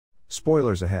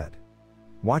Spoilers ahead.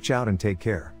 Watch out and take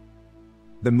care.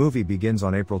 The movie begins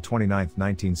on April 29,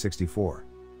 1964.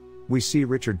 We see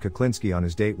Richard Kuklinski on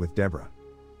his date with Deborah.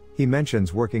 He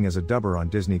mentions working as a dubber on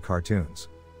Disney cartoons.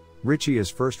 Richie is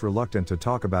first reluctant to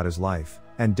talk about his life,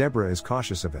 and Deborah is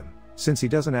cautious of him, since he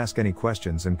doesn't ask any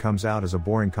questions and comes out as a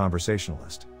boring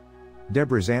conversationalist.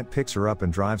 Deborah's aunt picks her up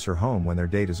and drives her home when their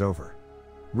date is over.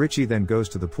 Richie then goes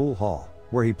to the pool hall,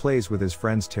 where he plays with his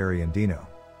friends Terry and Dino.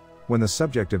 When the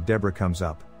subject of Deborah comes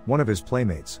up, one of his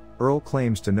playmates, Earl,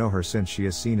 claims to know her since she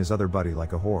has seen his other buddy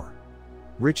like a whore.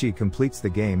 Richie completes the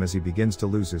game as he begins to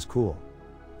lose his cool.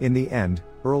 In the end,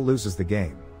 Earl loses the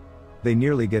game. They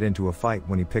nearly get into a fight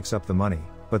when he picks up the money,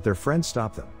 but their friends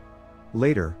stop them.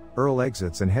 Later, Earl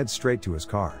exits and heads straight to his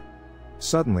car.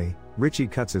 Suddenly, Richie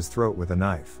cuts his throat with a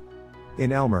knife.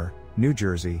 In Elmer, New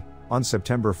Jersey, on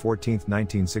September 14,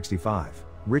 1965,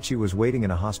 Richie was waiting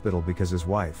in a hospital because his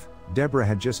wife, Deborah,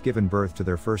 had just given birth to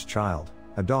their first child,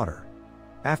 a daughter.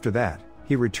 After that,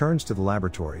 he returns to the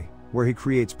laboratory, where he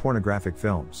creates pornographic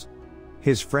films.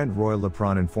 His friend Roy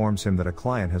Lepron informs him that a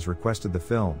client has requested the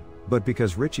film, but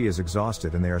because Richie is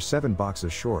exhausted and they are 7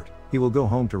 boxes short, he will go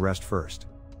home to rest first.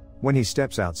 When he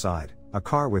steps outside, a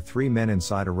car with 3 men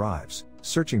inside arrives,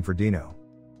 searching for Dino.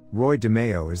 Roy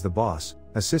DeMeo is the boss,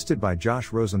 assisted by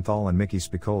Josh Rosenthal and Mickey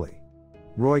Spicoli.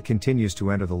 Roy continues to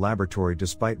enter the laboratory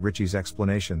despite Richie's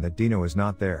explanation that Dino is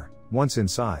not there. Once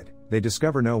inside, they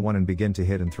discover no one and begin to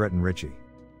hit and threaten Richie.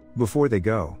 Before they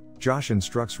go, Josh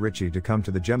instructs Richie to come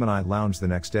to the Gemini Lounge the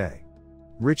next day.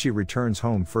 Richie returns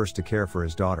home first to care for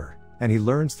his daughter, and he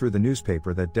learns through the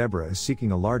newspaper that Deborah is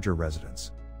seeking a larger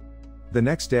residence. The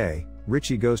next day,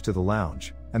 Richie goes to the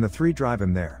lounge, and the 3 drive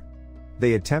him there.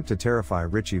 They attempt to terrify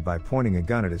Richie by pointing a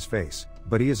gun at his face,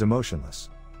 but he is emotionless.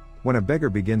 When a beggar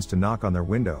begins to knock on their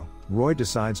window, Roy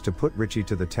decides to put Richie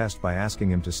to the test by asking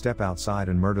him to step outside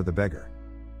and murder the beggar.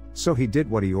 So he did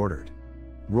what he ordered.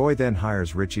 Roy then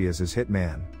hires Richie as his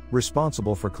hitman,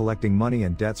 responsible for collecting money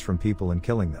and debts from people and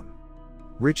killing them.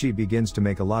 Richie begins to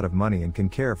make a lot of money and can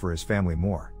care for his family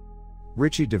more.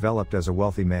 Richie developed as a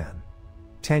wealthy man.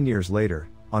 10 years later,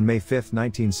 on May 5,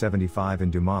 1975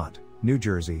 in Dumont, New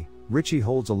Jersey, Richie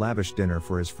holds a lavish dinner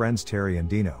for his friends Terry and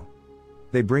Dino.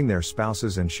 They bring their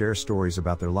spouses and share stories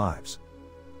about their lives.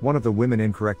 One of the women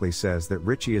incorrectly says that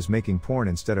Richie is making porn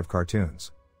instead of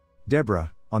cartoons.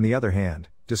 Deborah, on the other hand,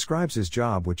 describes his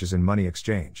job, which is in money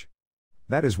exchange.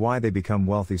 That is why they become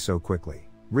wealthy so quickly.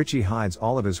 Richie hides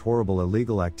all of his horrible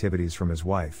illegal activities from his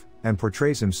wife, and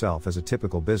portrays himself as a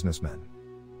typical businessman.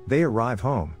 They arrive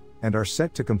home, and are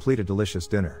set to complete a delicious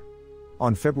dinner.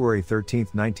 On February 13,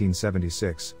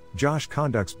 1976, Josh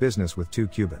conducts business with 2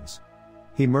 Cubans.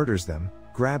 He murders them,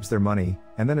 grabs their money,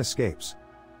 and then escapes.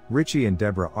 Richie and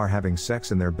Deborah are having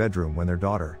sex in their bedroom when their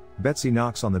daughter, Betsy,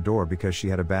 knocks on the door because she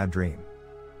had a bad dream.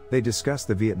 They discuss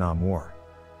the Vietnam War.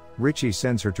 Richie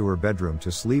sends her to her bedroom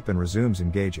to sleep and resumes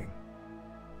engaging.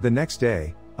 The next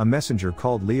day, a messenger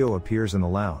called Leo appears in the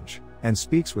lounge, and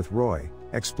speaks with Roy,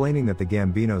 explaining that the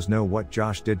Gambinos know what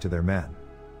Josh did to their men.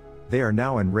 They are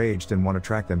now enraged and want to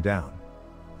track them down.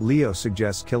 Leo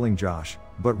suggests killing Josh,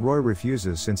 but Roy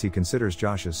refuses since he considers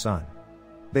Josh his son.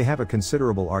 They have a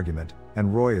considerable argument,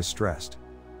 and Roy is stressed.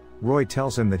 Roy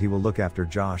tells him that he will look after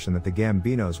Josh and that the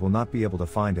Gambinos will not be able to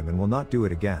find him and will not do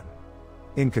it again.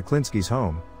 In Kuklinski's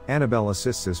home, Annabelle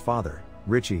assists his father,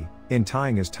 Richie, in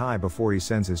tying his tie before he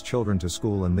sends his children to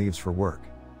school and leaves for work.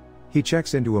 He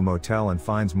checks into a motel and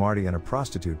finds Marty and a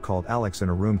prostitute called Alex in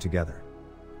a room together.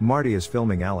 Marty is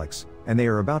filming Alex, and they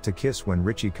are about to kiss when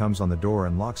Richie comes on the door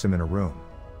and locks him in a room.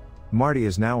 Marty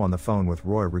is now on the phone with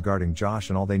Roy regarding Josh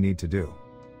and all they need to do.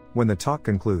 When the talk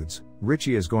concludes,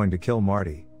 Richie is going to kill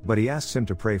Marty, but he asks him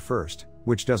to pray first,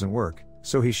 which doesn't work,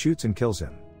 so he shoots and kills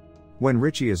him. When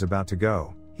Richie is about to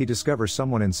go, he discovers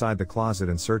someone inside the closet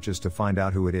and searches to find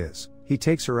out who it is. He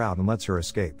takes her out and lets her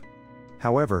escape.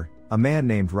 However, a man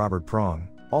named Robert Prong,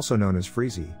 also known as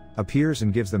Freezy, appears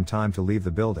and gives them time to leave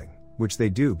the building, which they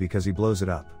do because he blows it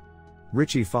up.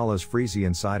 Richie follows Freezy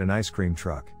inside an ice cream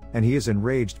truck, and he is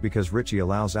enraged because Richie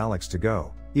allows Alex to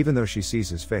go, even though she sees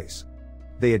his face.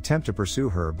 They attempt to pursue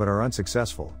her but are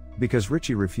unsuccessful, because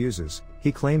Richie refuses.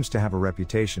 He claims to have a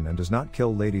reputation and does not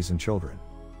kill ladies and children.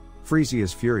 Freezy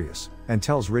is furious, and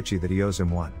tells Richie that he owes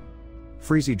him one.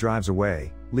 Freezy drives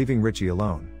away, leaving Richie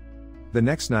alone. The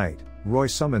next night, Roy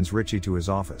summons Richie to his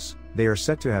office. They are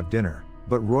set to have dinner,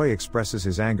 but Roy expresses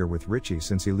his anger with Richie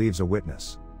since he leaves a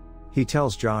witness. He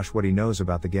tells Josh what he knows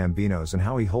about the Gambinos and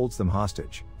how he holds them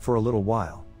hostage, for a little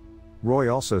while.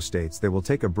 Roy also states they will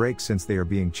take a break since they are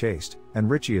being chased, and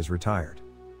Richie is retired.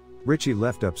 Richie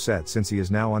left upset since he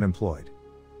is now unemployed.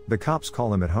 The cops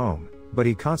call him at home, but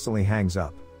he constantly hangs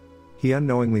up. He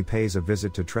unknowingly pays a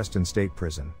visit to Treston State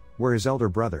Prison, where his elder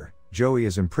brother, Joey,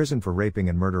 is imprisoned for raping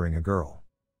and murdering a girl.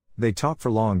 They talk for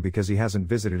long because he hasn't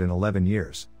visited in 11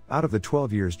 years, out of the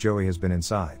 12 years Joey has been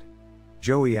inside.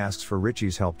 Joey asks for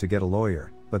Richie's help to get a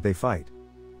lawyer, but they fight.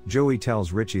 Joey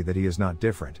tells Richie that he is not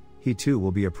different, he too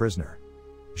will be a prisoner.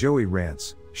 Joey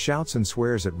rants, shouts and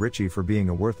swears at Richie for being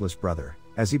a worthless brother,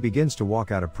 as he begins to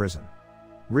walk out of prison.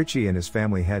 Richie and his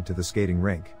family head to the skating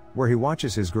rink, where he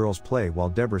watches his girls play while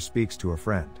Deborah speaks to a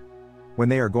friend. When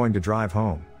they are going to drive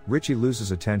home, Richie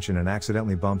loses attention and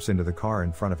accidentally bumps into the car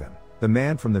in front of him. The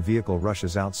man from the vehicle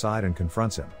rushes outside and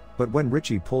confronts him, but when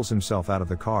Richie pulls himself out of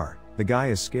the car, the guy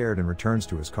is scared and returns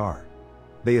to his car.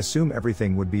 They assume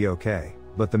everything would be okay,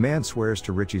 but the man swears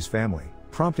to Richie's family,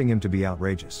 prompting him to be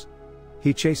outrageous.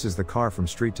 He chases the car from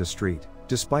street to street,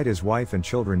 despite his wife and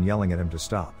children yelling at him to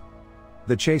stop.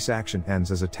 The chase action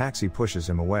ends as a taxi pushes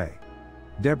him away.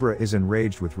 Deborah is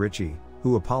enraged with Richie,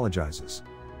 who apologizes.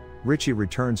 Richie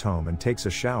returns home and takes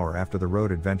a shower after the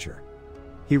road adventure.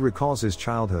 He recalls his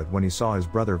childhood when he saw his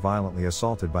brother violently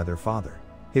assaulted by their father.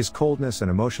 His coldness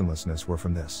and emotionlessness were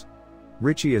from this.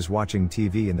 Richie is watching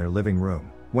TV in their living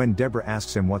room. When Deborah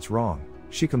asks him what's wrong,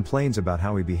 she complains about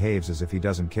how he behaves as if he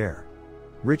doesn't care.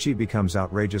 Richie becomes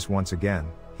outrageous once again.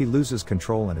 He loses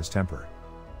control and his temper.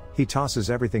 He tosses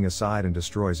everything aside and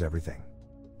destroys everything.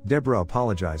 Deborah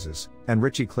apologizes, and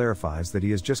Richie clarifies that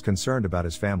he is just concerned about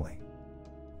his family.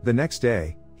 The next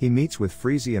day, he meets with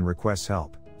Freezy and requests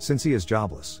help, since he is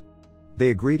jobless. They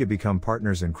agree to become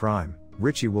partners in crime.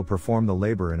 Richie will perform the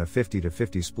labor in a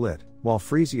 50-50 split, while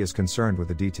Freezy is concerned with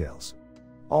the details.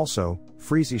 Also,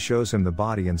 Freezy shows him the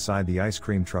body inside the ice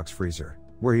cream truck's freezer,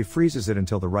 where he freezes it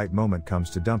until the right moment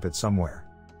comes to dump it somewhere.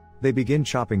 They begin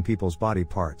chopping people's body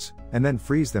parts, and then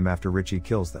freeze them after Richie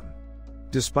kills them.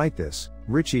 Despite this,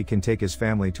 Richie can take his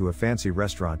family to a fancy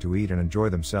restaurant to eat and enjoy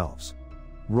themselves.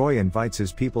 Roy invites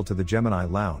his people to the Gemini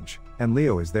Lounge, and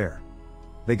Leo is there.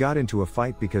 They got into a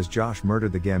fight because Josh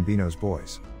murdered the Gambino's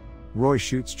boys. Roy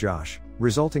shoots Josh,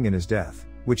 resulting in his death,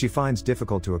 which he finds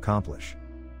difficult to accomplish.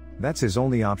 That's his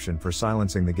only option for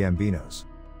silencing the Gambinos.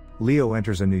 Leo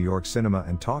enters a New York cinema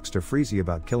and talks to Freezy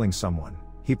about killing someone.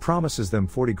 He promises them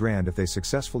 40 grand if they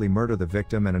successfully murder the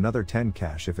victim and another 10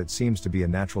 cash if it seems to be a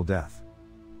natural death.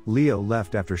 Leo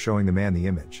left after showing the man the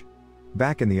image.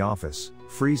 Back in the office,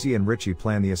 Freezy and Richie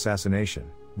plan the assassination.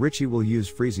 Richie will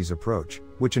use Freezy's approach,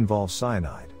 which involves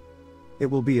cyanide. It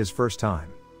will be his first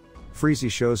time.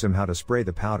 Freezy shows him how to spray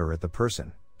the powder at the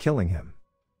person, killing him.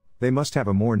 They must have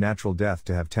a more natural death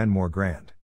to have 10 more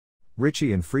grand.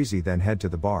 Richie and Freezy then head to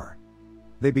the bar.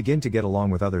 They begin to get along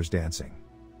with others dancing.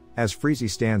 As Freezy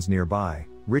stands nearby,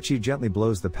 Richie gently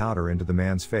blows the powder into the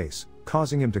man's face,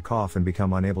 causing him to cough and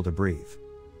become unable to breathe.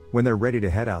 When they're ready to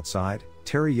head outside,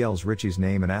 Terry yells Richie's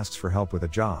name and asks for help with a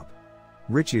job.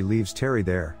 Richie leaves Terry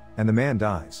there, and the man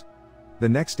dies. The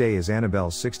next day is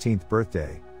Annabelle's 16th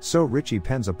birthday, so Richie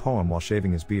pens a poem while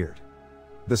shaving his beard.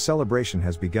 The celebration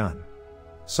has begun.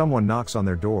 Someone knocks on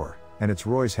their door, and it's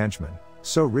Roy's henchman,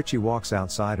 so Richie walks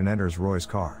outside and enters Roy's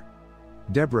car.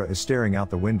 Deborah is staring out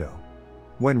the window.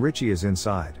 When Richie is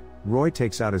inside, Roy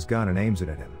takes out his gun and aims it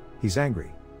at him. He's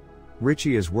angry.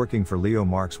 Richie is working for Leo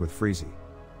Marks with Freezy.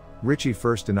 Richie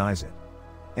first denies it.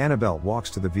 Annabelle walks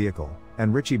to the vehicle,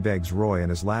 and Richie begs Roy and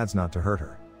his lads not to hurt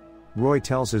her. Roy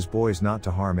tells his boys not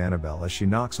to harm Annabelle as she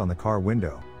knocks on the car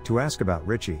window, to ask about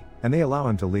Richie, and they allow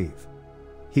him to leave.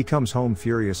 He comes home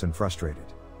furious and frustrated.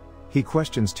 He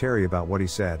questions Terry about what he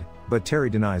said, but Terry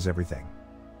denies everything.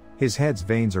 His head's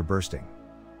veins are bursting.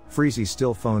 Freezy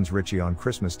still phones Richie on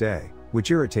Christmas Day,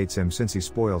 which irritates him since he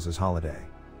spoils his holiday.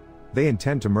 They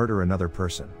intend to murder another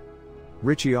person.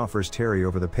 Richie offers Terry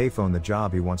over the payphone the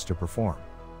job he wants to perform.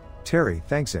 Terry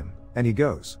thanks him, and he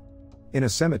goes. In a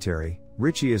cemetery,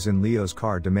 Richie is in Leo's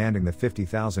car demanding the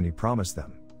 $50,000 he promised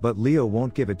them, but Leo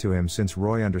won't give it to him since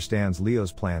Roy understands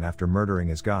Leo's plan after murdering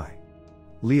his guy.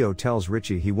 Leo tells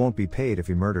Richie he won't be paid if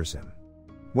he murders him.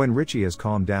 When Richie has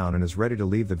calmed down and is ready to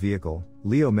leave the vehicle,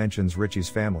 Leo mentions Richie's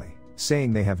family,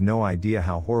 saying they have no idea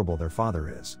how horrible their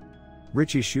father is.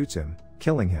 Richie shoots him,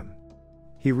 killing him.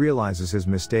 He realizes his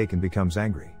mistake and becomes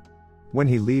angry. When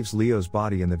he leaves Leo's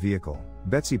body in the vehicle,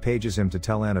 Betsy pages him to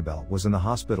tell Annabelle was in the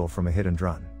hospital from a hit and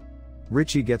run.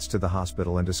 Richie gets to the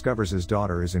hospital and discovers his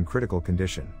daughter is in critical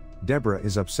condition. Deborah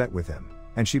is upset with him,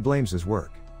 and she blames his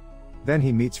work. Then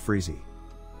he meets Freezy.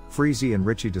 Freezy and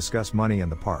Richie discuss money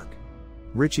and the park.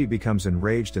 Richie becomes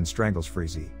enraged and strangles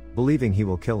Freezy, believing he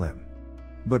will kill him.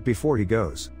 But before he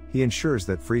goes, he ensures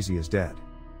that Freezy is dead.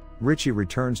 Richie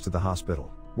returns to the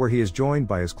hospital, where he is joined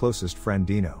by his closest friend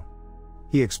Dino.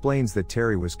 He explains that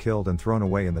Terry was killed and thrown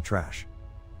away in the trash.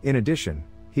 In addition,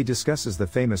 He discusses the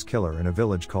famous killer in a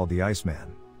village called the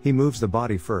Iceman. He moves the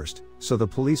body first, so the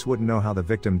police wouldn't know how the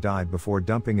victim died before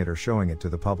dumping it or showing it to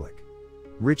the public.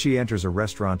 Richie enters a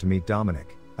restaurant to meet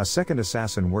Dominic, a second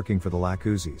assassin working for the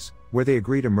Lacuzzis, where they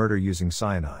agree to murder using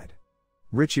cyanide.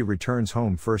 Richie returns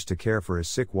home first to care for his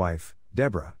sick wife,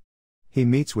 Deborah. He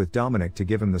meets with Dominic to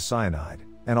give him the cyanide,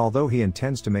 and although he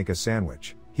intends to make a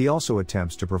sandwich, he also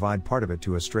attempts to provide part of it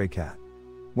to a stray cat.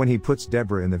 When he puts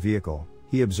Deborah in the vehicle,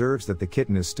 he observes that the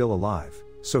kitten is still alive,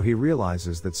 so he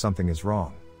realizes that something is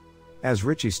wrong. As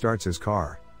Richie starts his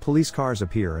car, police cars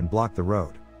appear and block the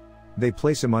road. They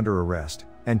place him under arrest,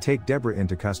 and take Deborah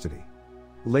into custody.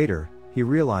 Later, he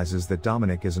realizes that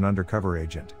Dominic is an undercover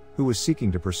agent, who was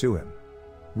seeking to pursue him.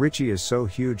 Richie is so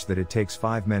huge that it takes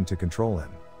 5 men to control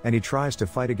him, and he tries to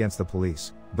fight against the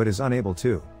police, but is unable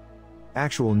to.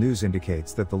 Actual news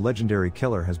indicates that the legendary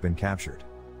killer has been captured.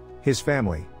 His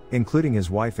family, including his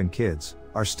wife and kids,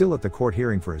 are still at the court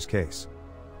hearing for his case.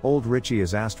 Old Richie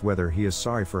is asked whether he is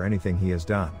sorry for anything he has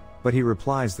done, but he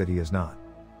replies that he is not.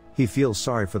 He feels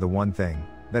sorry for the one thing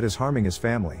that is harming his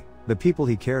family, the people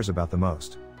he cares about the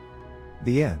most.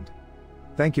 The end.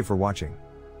 Thank you for watching.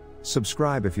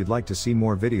 Subscribe if you'd like to see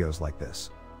more videos like this.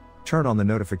 Turn on the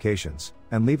notifications,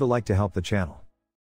 and leave a like to help the channel.